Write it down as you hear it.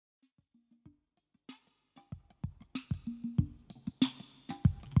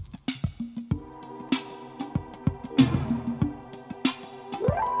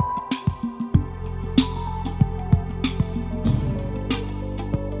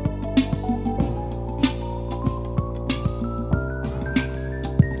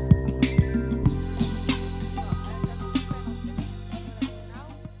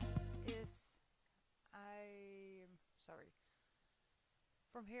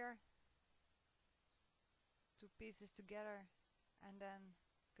here, two pieces together, and then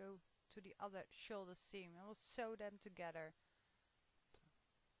go to the other shoulder seam and we'll sew them together.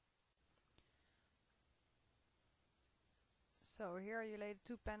 So here you lay the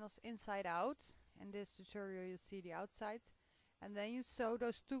two panels inside out. In this tutorial you see the outside, and then you sew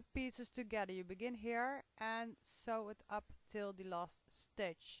those two pieces together. You begin here and sew it up till the last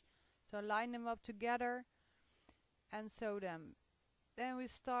stitch. So line them up together and sew them. Then we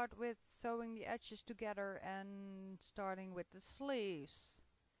start with sewing the edges together and starting with the sleeves.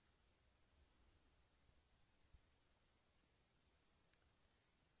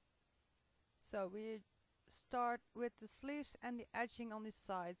 So we start with the sleeves and the edging on the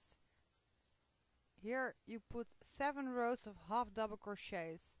sides. Here you put 7 rows of half double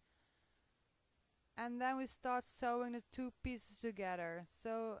crochets, and then we start sewing the two pieces together.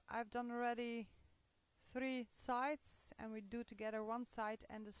 So I've done already 3 sides, and we do together one side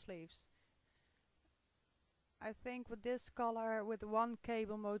and the sleeves. I think with this color with one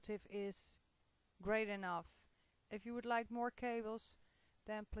cable motif is great enough. If you would like more cables,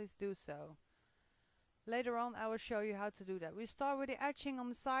 then please do so. Later on I will show you how to do that. We start with the edging on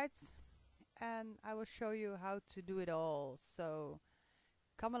the sides, and I will show you how to do it all. So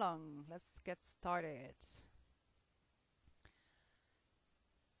come along, let's get started.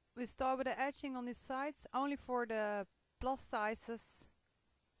 We start with the edging on the sides only for the plus sizes.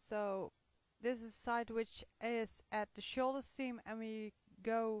 So this is the side which is at the shoulder seam, and we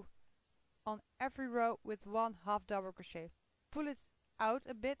go on every row with one half double crochet. Pull it out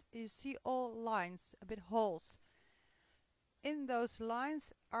a bit, you see all lines, a bit holes. In those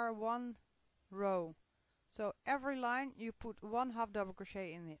lines are one row. So every line you put one half double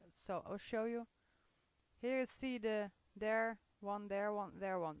crochet in it. So I'll show you. Here you see the there one, there one,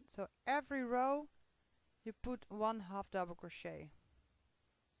 there one. So every row you put one half double crochet.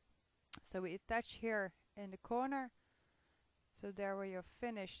 So we attach here in the corner. So there where you've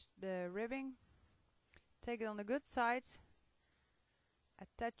finished the ribbing. Take it on the good side.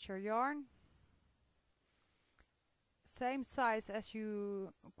 Attach your yarn. Same size as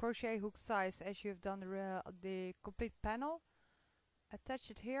you crochet hook size as you've done the complete panel. Attach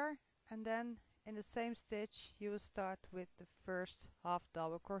it here, and then in the same stitch you will start with the first half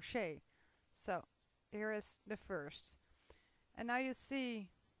double crochet. So here is the first, and now you see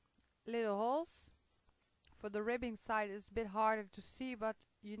little holes. For the ribbing side it's a bit harder to see, but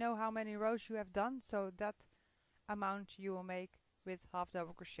you know how many rows you have done, so that amount you will make with half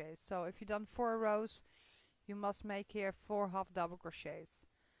double crochets. So if you've done 4 rows, you must make here 4 half double crochets.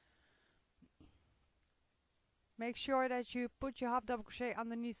 Make sure that you put your half double crochet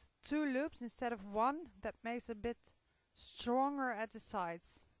underneath 2 loops instead of 1. That makes it a bit stronger at the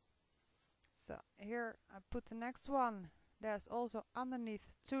sides. So here I put the next one. There's also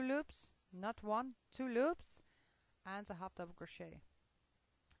underneath 2 loops, not 1, 2 loops, and a half double crochet.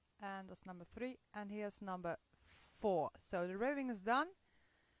 And that's number 3, and here's number 4. So the ribbing is done,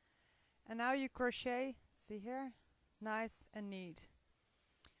 and now you crochet, see here, nice and neat.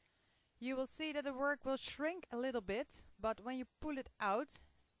 You will see that the work will shrink a little bit, but when you pull it out,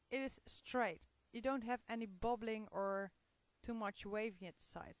 it is straight. You don't have any bobbling or too much waving at the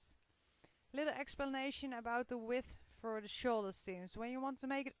sides. Little explanation about the width for the shoulder seams. When you want to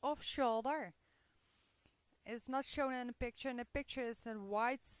make it off shoulder, it's not shown in the picture. In the picture it's a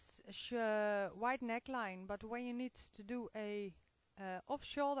wide neckline, but when you need to do a off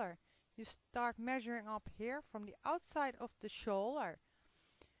shoulder, you start measuring up here from the outside of the shoulder,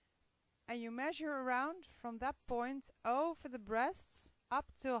 and you measure around from that point over the breasts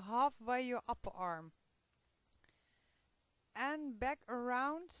up to halfway your upper arm, and back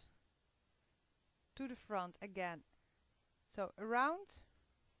around to the front again. So around,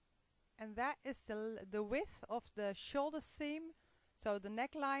 and that is the width of the shoulder seam, so the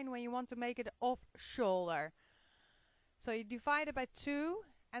neckline when you want to make it off shoulder. So you divide it by 2,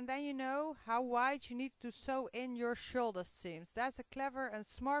 and then you know how wide you need to sew in your shoulder seams. That's a clever and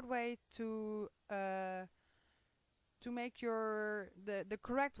smart way to make the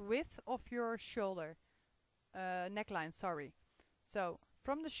correct width of your shoulder neckline. Sorry. So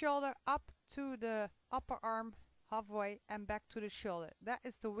from the shoulder up to the upper arm halfway and back to the shoulder. That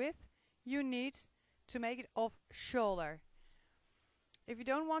is the width you need to make it off shoulder. If you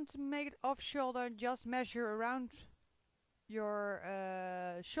don't want to make it off shoulder, just measure around your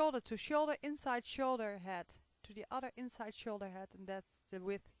shoulder to shoulder, inside shoulder head to the other inside shoulder head, and that's the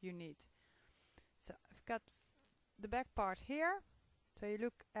width you need. So I've got the back part here, so you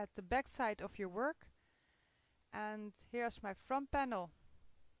look at the back side of your work, and here's my front panel.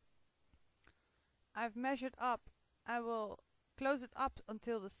 I've measured up. I will close it up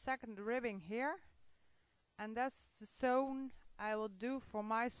until the second ribbing here, and that's the zone I will do for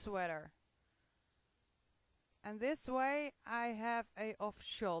my sweater. And this way I have a off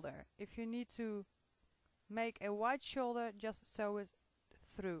shoulder. If you need to make a wide shoulder, just sew it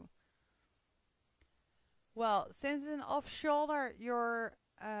through. Well, since it's an off shoulder, your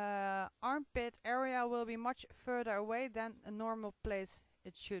armpit area will be much further away than a normal place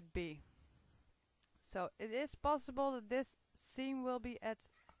it should be. So it is possible that this seam will be at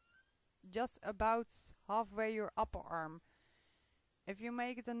just about halfway your upper arm. If you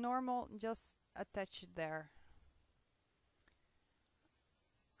make it a normal, just attach it there.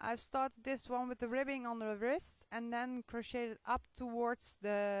 I've started this one with the ribbing on the wrist and then crocheted up towards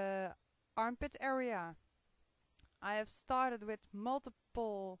the armpit area. I have started with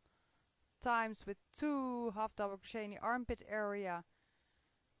multiple times with 2 half double crochet in the armpit area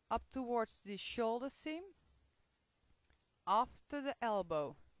up towards the shoulder seam, after the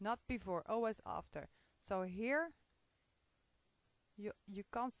elbow, not before, always after. So here you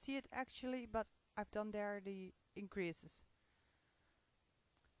can't see it actually, but I've done there the increases.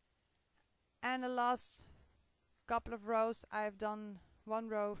 And the last couple of rows I've done 1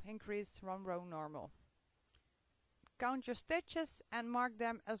 row increase, 1 row normal. Count your stitches and mark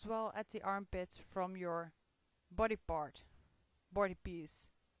them as well at the armpit from your body part, body piece.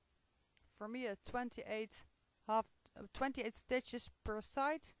 For me, 28 stitches per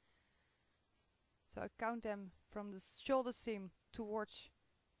side. So I count them from the shoulder seam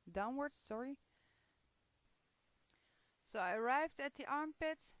downwards. So I arrived at the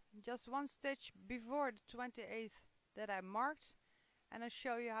armpit just 1 stitch before the 28th that I marked, and I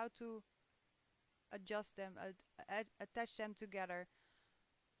show you how to adjust them, attach them together.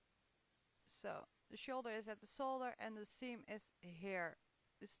 So the shoulder is at the shoulder and the seam is here.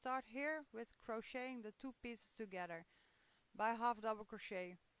 You start here with crocheting the 2 pieces together by half double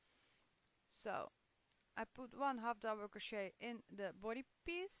crochet. So I put 1 half double crochet in the body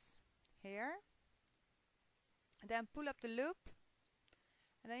piece here, then pull up the loop,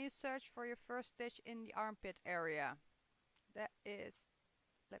 and then you search for your first stitch in the armpit area. That is,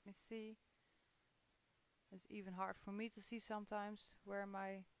 let me see, it's even hard for me to see sometimes where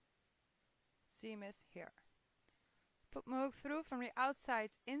my seam is. Here. Put my hook through from the outside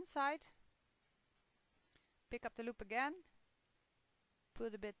inside, pick up the loop again,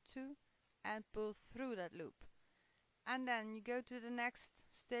 put a bit too, and pull through that loop. And then you go to the next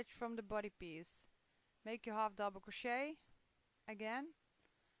stitch from the body piece. Make your half double crochet again,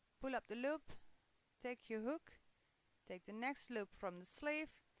 pull up the loop, take your hook, take the next loop from the sleeve,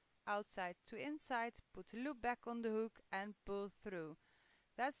 outside to inside, put the loop back on the hook and pull through.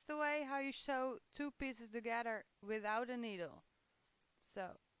 That's the way how you sew 2 pieces together without a needle.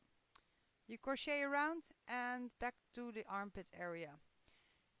 So you crochet around and back to the armpit area.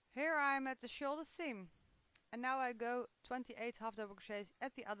 Here I am at the shoulder seam, and now I go 28 half double crochets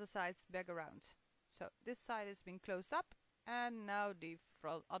at the other side back around. So this side has been closed up, and now the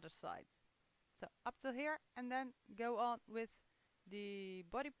other side. So up to here, and then go on with the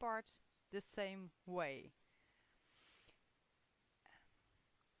body part the same way.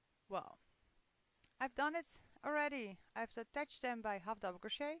 Well, I've done it already. I've attached them by half double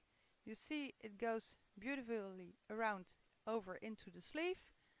crochet. You see it goes beautifully around over into the sleeve.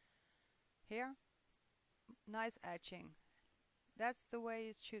 Here, nice edging. That's the way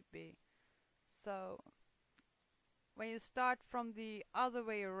it should be. So when you start from the other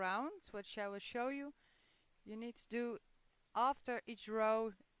way around, which I will show you, you need to do after each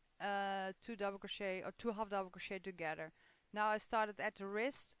row 2 double crochet or 2 half double crochet together. Now I started at the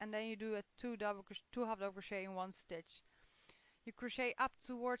wrist, and then you do a 2 half double crochet in 1 stitch. You crochet up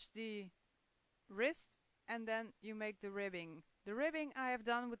towards the wrist, and then you make the ribbing. The ribbing I have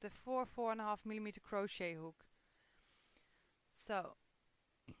done with the 4.5mm crochet hook. So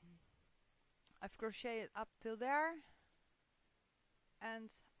I've crocheted up till there, and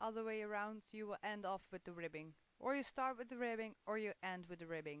other way around you will end off with the ribbing. Or you start with the ribbing, or you end with the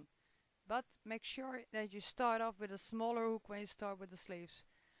ribbing. But make sure that you start off with a smaller hook when you start with the sleeves.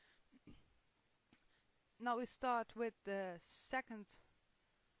 Now we start with the second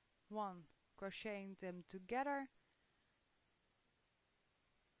one, crocheting them together,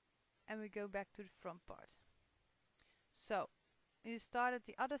 and we go back to the front part. So you start at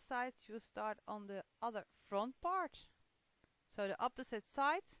the other side, you start on the other front part. So the opposite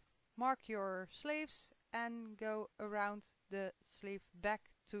side, mark your sleeves and go around the sleeve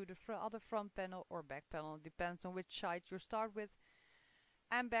back to the other front panel or back panel, depends on which side you start with,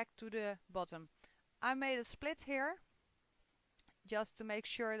 and back to the bottom. I made a split here just to make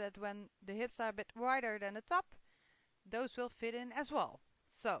sure that when the hips are a bit wider than the top, those will fit in as well.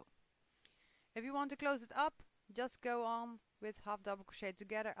 So if you want to close it up, just go on with half double crochet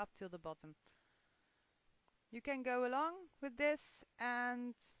together up till the bottom. You can go along with this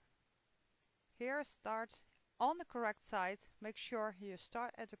and here start on the correct side. Make sure you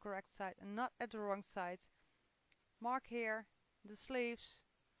start at the correct side and not at the wrong side. Mark here the sleeves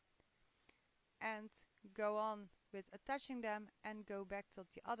and go on with attaching them and go back to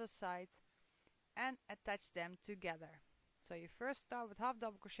the other side and attach them together. So you first start with half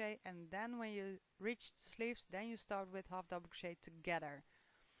double crochet and then when you reach the sleeves, then you start with half double crochet together.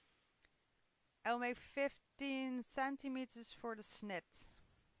 I'll make 15 centimeters for the snit,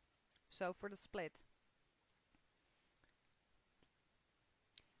 so for the split.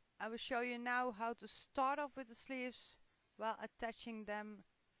 I will show you now how to start off with the sleeves while attaching them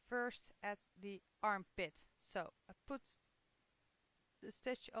first at the armpit. So I put the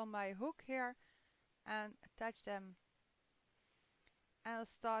stitch on my hook here and attach them, and I'll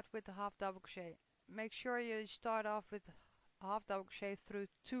start with the half double crochet. Make sure you start off with half double crochet through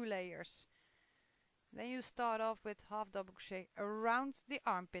 2 layers. Then you start off with half double crochet around the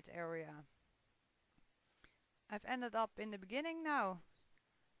armpit area. I've ended up in the beginning now.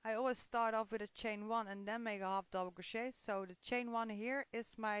 I always start off with a chain 1 and then make a half double crochet. So the chain 1 here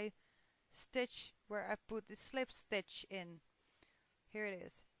is my stitch where I put the slip stitch in. Here it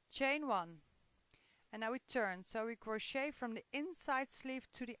is, chain 1. And now we turn, so we crochet from the inside sleeve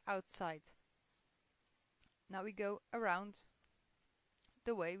to the outside. Now we go around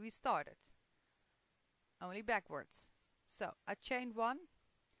the way we started, only backwards. So I chained 1.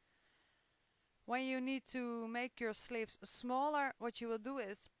 When you need to make your sleeves smaller, what you will do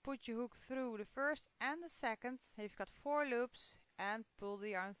is put your hook through the first and the second. You've got 4 loops and pull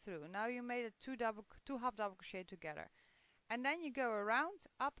the yarn through. Now you made a 2 half double crochet together. And then you go around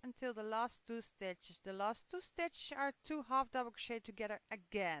up until the last 2 stitches. The last 2 stitches are 2 half double crochet together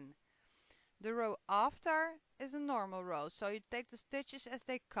again. The row after is a normal row, so you take the stitches as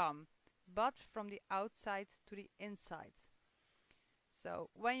they come, but from the outside to the inside. So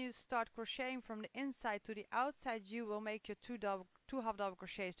when you start crocheting from the inside to the outside, you will make your 2 half double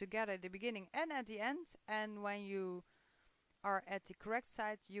crochets together at the beginning and at the end. And when you are at the correct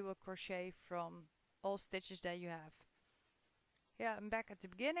side, you will crochet from all stitches that you have. Here I'm back at the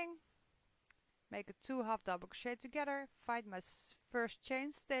beginning. Make a 2 half double crochet together, find my first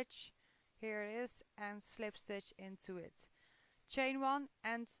chain stitch, here it is, and slip stitch into it. Chain 1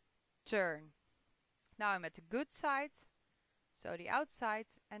 and turn. Now I'm at the good side, so the outside,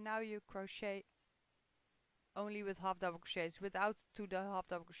 and now you crochet only with half double crochets, without 2 half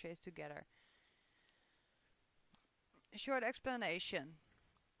double crochets together. A short explanation.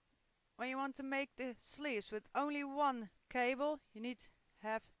 When you want to make the sleeves with only 1 cable, you need to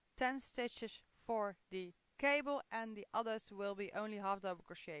have 10 stitches for the cable and the others will be only half double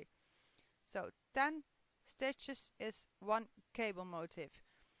crochet. So 10 stitches is 1 cable motif.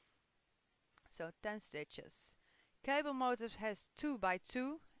 So 10 stitches. Cable motif has 2 by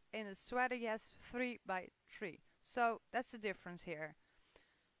 2, in the sweater it has 3 by 3. So that's the difference here.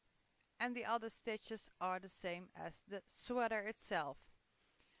 And the other stitches are the same as the sweater itself.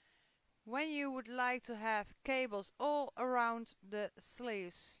 When you would like to have cables all around the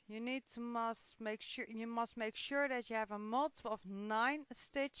sleeves, you must make sure that you have a multiple of 9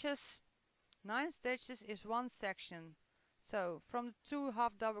 stitches. 9 stitches is 1 section. So from the 2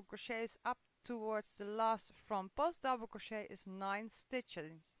 half double crochets up towards the last from post double crochet is 9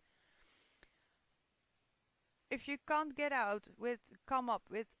 stitches. If you can't come up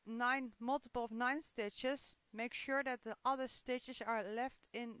with multiple of 9 stitches, make sure that the other stitches are left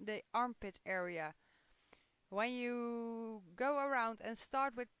in the armpit area. When you go around and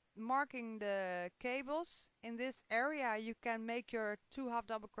start with marking the cables in this area, you can make your 2 half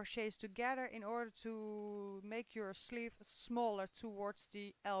double crochets together in order to make your sleeve smaller towards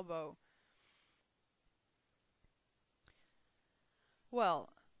the elbow. Well,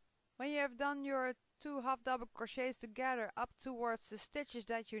 when you have done your 2 half double crochets together up towards the stitches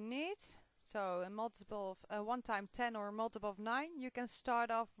that you need, so a multiple of 1 times 10 or a multiple of 9, you can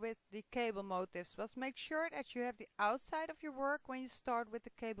start off with the cable motifs. But make sure that you have the outside of your work when you start with the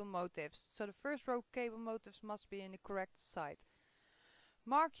cable motifs. So the first row cable motifs must be in the correct side.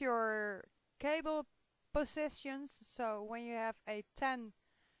 Mark your cable positions. So when you have a 10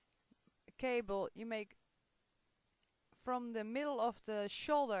 cable, you make from the middle of the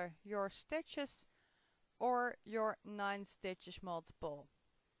shoulder your stitches or your 9 stitches multiple.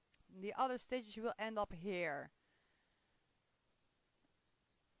 The other stitches will end up here.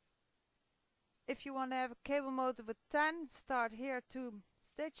 If you want to have a cable motif with 10, start here 2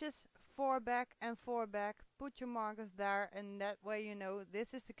 stitches, 4 back and 4 back, put your markers there, and that way you know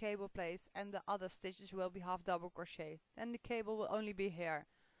this is the cable place and the other stitches will be half double crochet. Then the cable will only be here.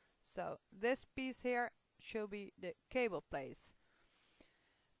 So this piece here should be the cable place.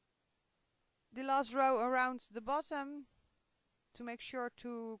 The last row around the bottom, to make sure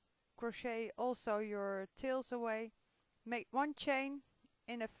to crochet also your tails away, make 1 chain.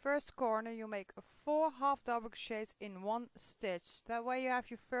 In the first corner you make 4 half double crochets in 1 stitch. That way you have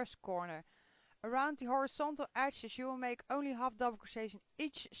your first corner. Around the horizontal edges you will make only half double crochets in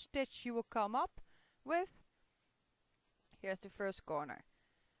each stitch you will come up with. Here's the first corner.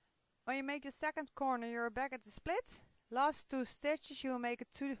 When you make the second corner you're back at the split. Last 2 stitches you will make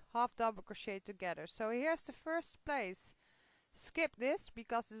a 2 half double crochet together. So here's the first place. Skip this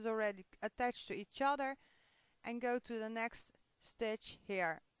because it's already attached to each other and go to the next stitch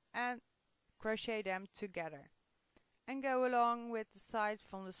here and crochet them together. And go along with the sides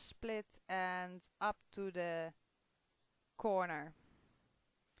from the split and up to the corner.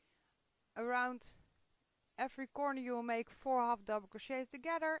 Around every corner you will make 4 half double crochets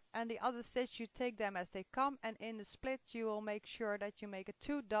together, and the other stitch you take them as they come, and in the split you will make sure that you make a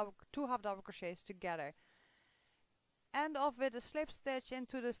 2 half double crochets together. End off with a slip stitch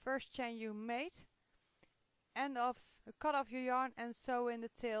into the first chain you made. Cut off your yarn and sew in the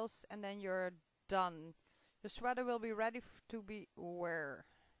tails, and then you're done. The sweater will be ready to be worn.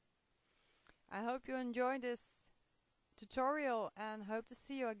 I hope you enjoyed this tutorial and hope to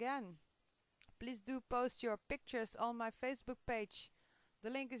see you again. Please do post your pictures on my Facebook page. The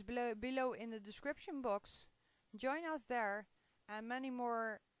link is below in the description box. Join us there, and many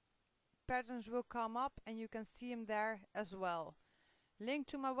more patterns will come up and you can see them there as well. Link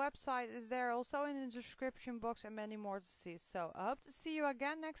to my website is there also in the description box, and many more to see. So I hope to see you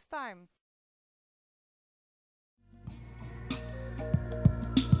again next time.